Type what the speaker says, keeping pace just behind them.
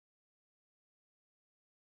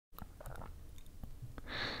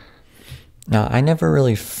Now, I never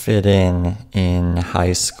really fit in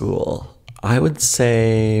high school. I would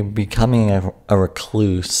say becoming a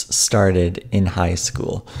recluse started in high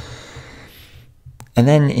school. And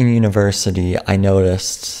then in university, I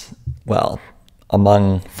noticed, well,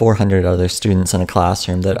 among 400 other students in a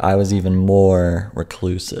classroom, that I was even more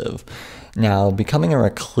reclusive. Now, becoming a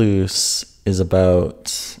recluse is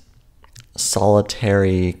about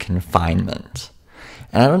solitary confinement.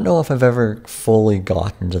 And I don't know if I've ever fully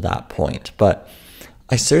gotten to that point, but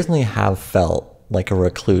I certainly have felt like a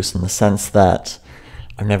recluse in the sense that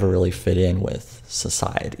I've never really fit in with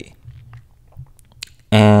society.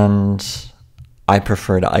 And I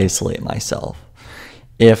prefer to isolate myself.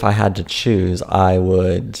 If I had to choose, I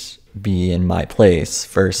would be in my place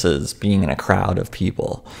versus being in a crowd of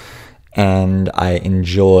people. And I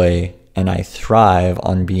enjoy and I thrive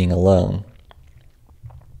on being alone.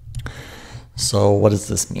 So what does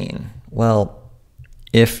this mean? Well,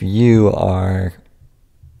 if you are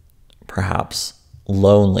perhaps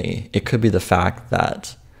lonely, it could be the fact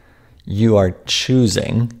that you are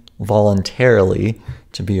choosing voluntarily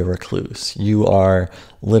to be a recluse. You are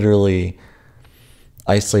literally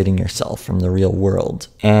isolating yourself from the real world.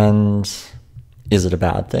 And is it a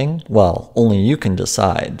bad thing? Well, only you can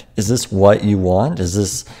decide. Is this what you want? Is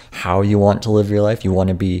this how you want to live your life? You want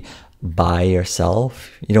to be by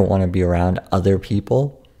yourself? You don't want to be around other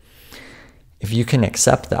people? If you can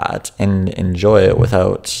accept that and enjoy it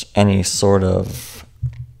without any sort of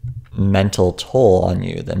mental toll on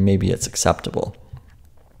you, then maybe it's acceptable.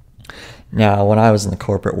 Now, when I was in the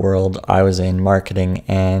corporate world, I was in marketing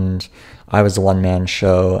and I was a one-man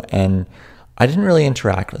show, and I didn't really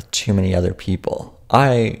interact with too many other people.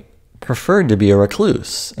 I preferred to be a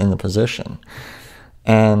recluse in the position,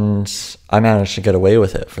 and I managed to get away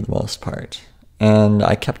with it for the most part. And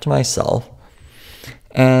I kept to myself,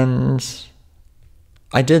 and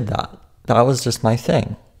I did that. That was just my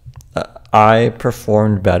thing. I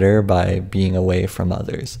performed better by being away from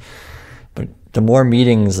others. But the more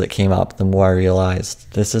meetings that came up, the more I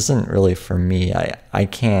realized this isn't really for me. I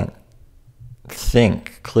can't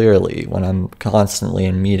think clearly when I'm constantly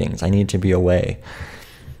in meetings. I need to be away.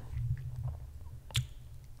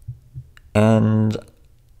 And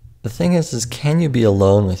the thing is can you be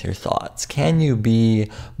alone with your thoughts? Can you be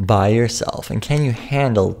by yourself? And can you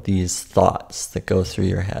handle these thoughts that go through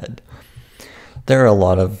your head? There are a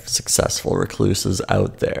lot of successful recluses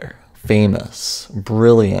out there. Famous,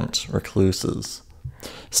 brilliant recluses.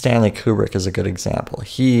 Stanley Kubrick is a good example.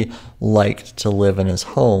 He liked to live in his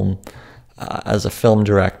home as a film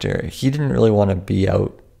director. He didn't really want to be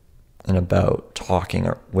out and about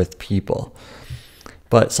talking with people.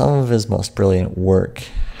 But some of his most brilliant work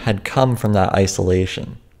had come from that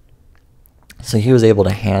isolation. So he was able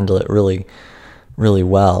to handle it really, really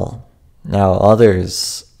well. Now,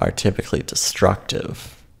 others are typically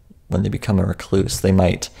destructive. When they become a recluse, they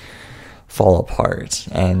might fall apart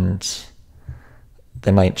and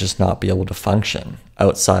they might just not be able to function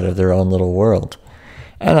outside of their own little world.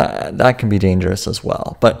 And that can be dangerous as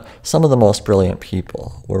well. But some of the most brilliant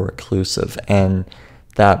people were reclusive, and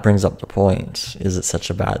that brings up the point, is it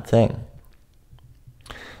such a bad thing?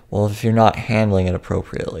 Well, if you're not handling it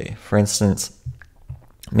appropriately, for instance,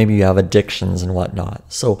 maybe you have addictions and whatnot.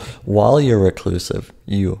 So while you're reclusive,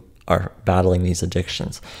 you are battling these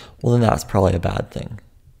addictions. Well, then that's probably a bad thing.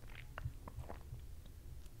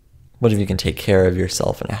 What if you can take care of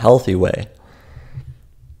yourself in a healthy way?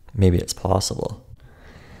 Maybe it's possible.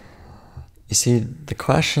 You see, the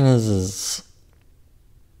question is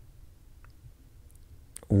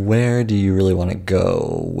where do you really want to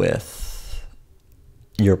go with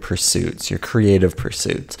your pursuits, your creative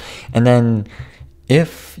pursuits? And then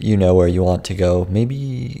if you know where you want to go,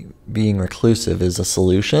 maybe being reclusive is a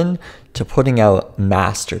solution to putting out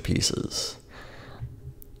masterpieces.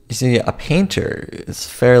 You see, a painter is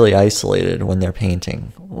fairly isolated when they're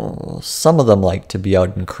painting. Well, some of them like to be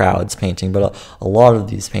out in crowds painting, but a lot of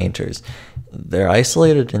these painters, they're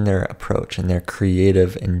isolated in their approach and their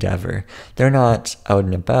creative endeavor. They're not out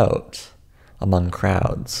and about among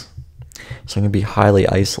crowds. So it can be highly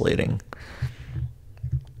isolating.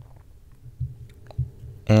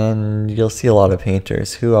 And you'll see a lot of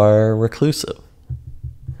painters who are reclusive.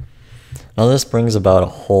 Now this brings about a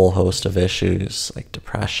whole host of issues like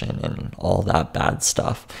depression and all that bad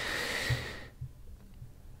stuff,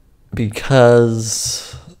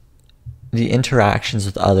 because the interactions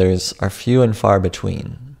with others are few and far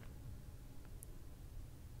between.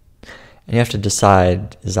 And you have to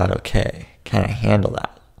decide, is that okay? Can I handle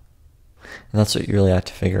that? And that's what you really have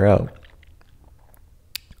to figure out.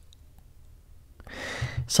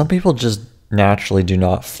 Some people just naturally do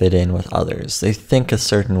not fit in with others. They think a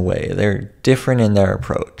certain way. They're different in their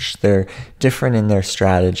approach. They're different in their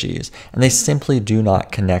strategies. And they simply do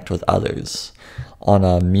not connect with others on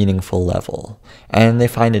a meaningful level. And they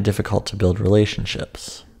find it difficult to build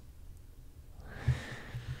relationships.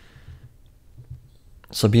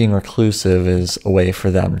 So being reclusive is a way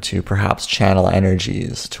for them to perhaps channel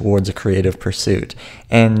energies towards a creative pursuit.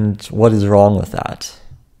 And what is wrong with that?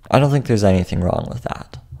 I don't think there's anything wrong with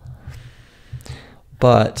that.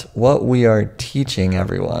 But what we are teaching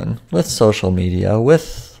everyone with social media,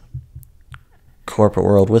 with corporate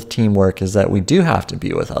world, with teamwork, is that we do have to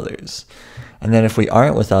be with others. And then if we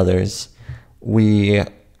aren't with others, we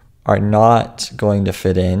are not going to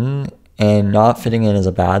fit in, and not fitting in is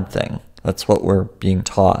a bad thing. That's what we're being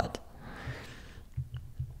taught.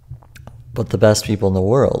 But the best people in the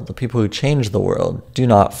world, the people who change the world, do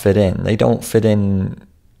not fit in. They don't fit in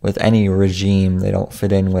with any regime. They don't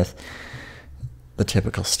fit in with the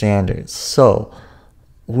typical standards. So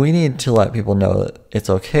we need to let people know that it's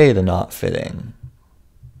okay to not fit in.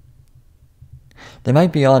 They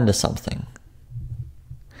might be onto something.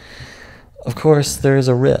 Of course, there is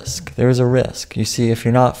a risk. There is a risk. You see, if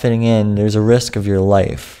you're not fitting in, there's a risk of your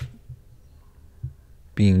life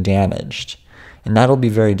being damaged. And that'll be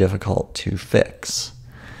very difficult to fix.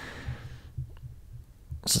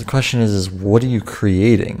 So the question is what are you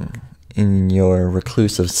creating in your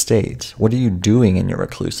reclusive state? What are you doing in your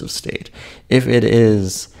reclusive state? If it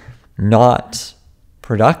is not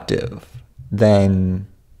productive, then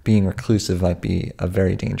being reclusive might be a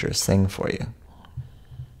very dangerous thing for you.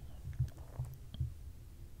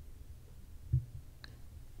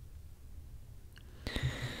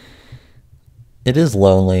 It is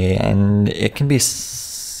lonely, and it can be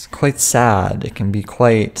quite sad. It can be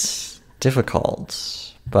quite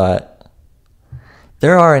difficult, but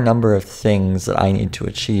there are a number of things that I need to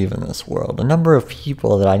achieve in this world, a number of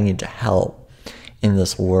people that I need to help in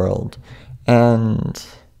this world, and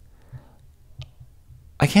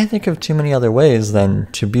I can't think of too many other ways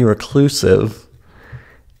than to be reclusive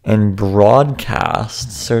and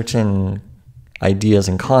broadcast certain ideas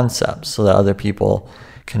and concepts so that other people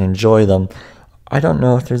can enjoy them. I don't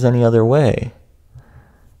know if there's any other way.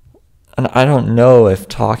 And I don't know if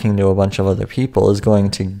talking to a bunch of other people is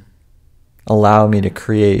going to allow me to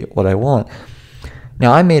create what I want.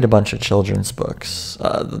 Now, I made a bunch of children's books.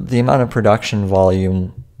 The amount of production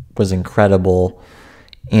volume was incredible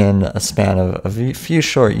in a span of a few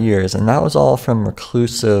short years, and that was all from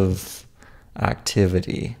reclusive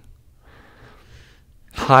activity.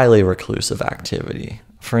 Highly reclusive activity.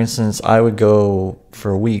 For instance, I would go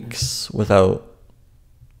for weeks without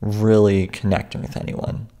really connecting with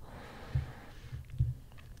anyone.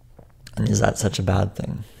 And is that such a bad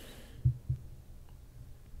thing?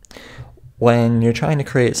 When you're trying to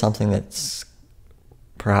create something that's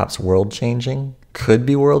perhaps world-changing, could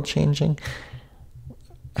be world-changing,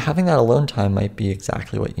 having that alone time might be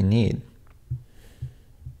exactly what you need.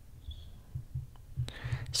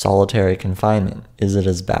 Solitary confinement, is it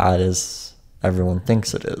as bad as everyone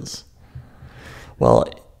thinks it is?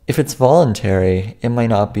 Well, if it's voluntary, it might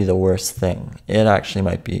not be the worst thing. It actually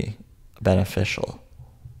might be beneficial.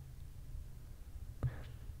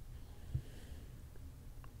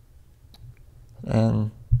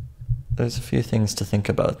 And there's a few things to think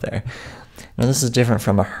about there. Now, this is different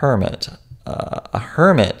from a hermit. A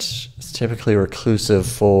hermit is typically reclusive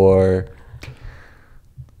for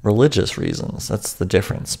religious reasons. That's the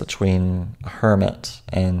difference between a hermit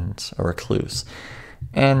and a recluse.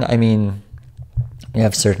 And I mean, you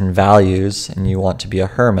have certain values and you want to be a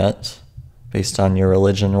hermit based on your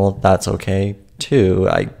religion. Well, that's okay too.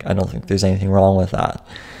 I don't think there's anything wrong with that.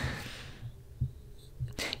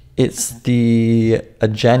 It's the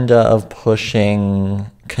agenda of pushing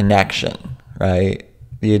connection, right?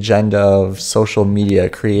 The agenda of social media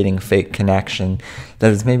creating fake connection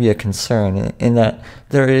that is maybe a concern, in that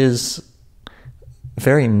there is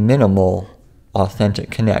very minimal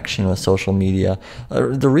authentic connection with social media.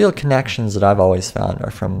 The real connections that I've always found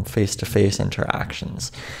are from face-to-face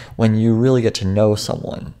interactions, when you really get to know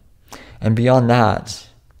someone. And beyond that,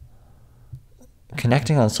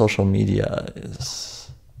 connecting on social media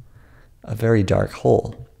is a very dark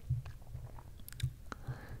hole.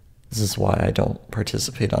 This is why I don't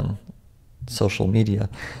participate on social media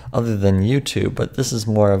other than YouTube, but this is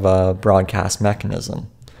more of a broadcast mechanism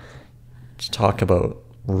to talk about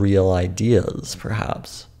real ideas,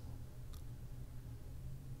 perhaps.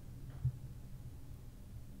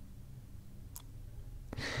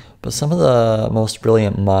 But some of the most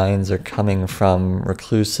brilliant minds are coming from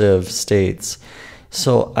reclusive states.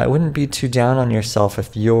 So I wouldn't be too down on yourself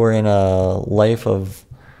if you're in a life of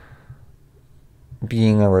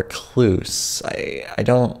being a recluse, I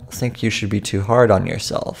don't think you should be too hard on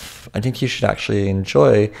yourself. I think you should actually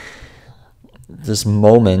enjoy this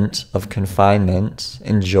moment of confinement,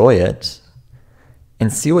 enjoy it,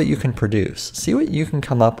 and see what you can produce. See what you can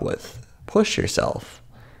come up with. Push yourself.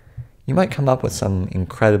 You might come up with some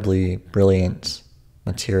incredibly brilliant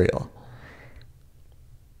material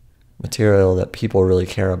that people really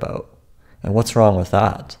care about. And what's wrong with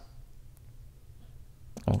that?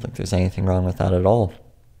 I don't think there's anything wrong with that at all.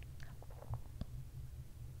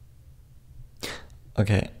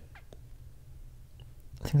 Okay.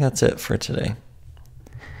 I think that's it for today.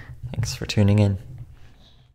 Thanks for tuning in.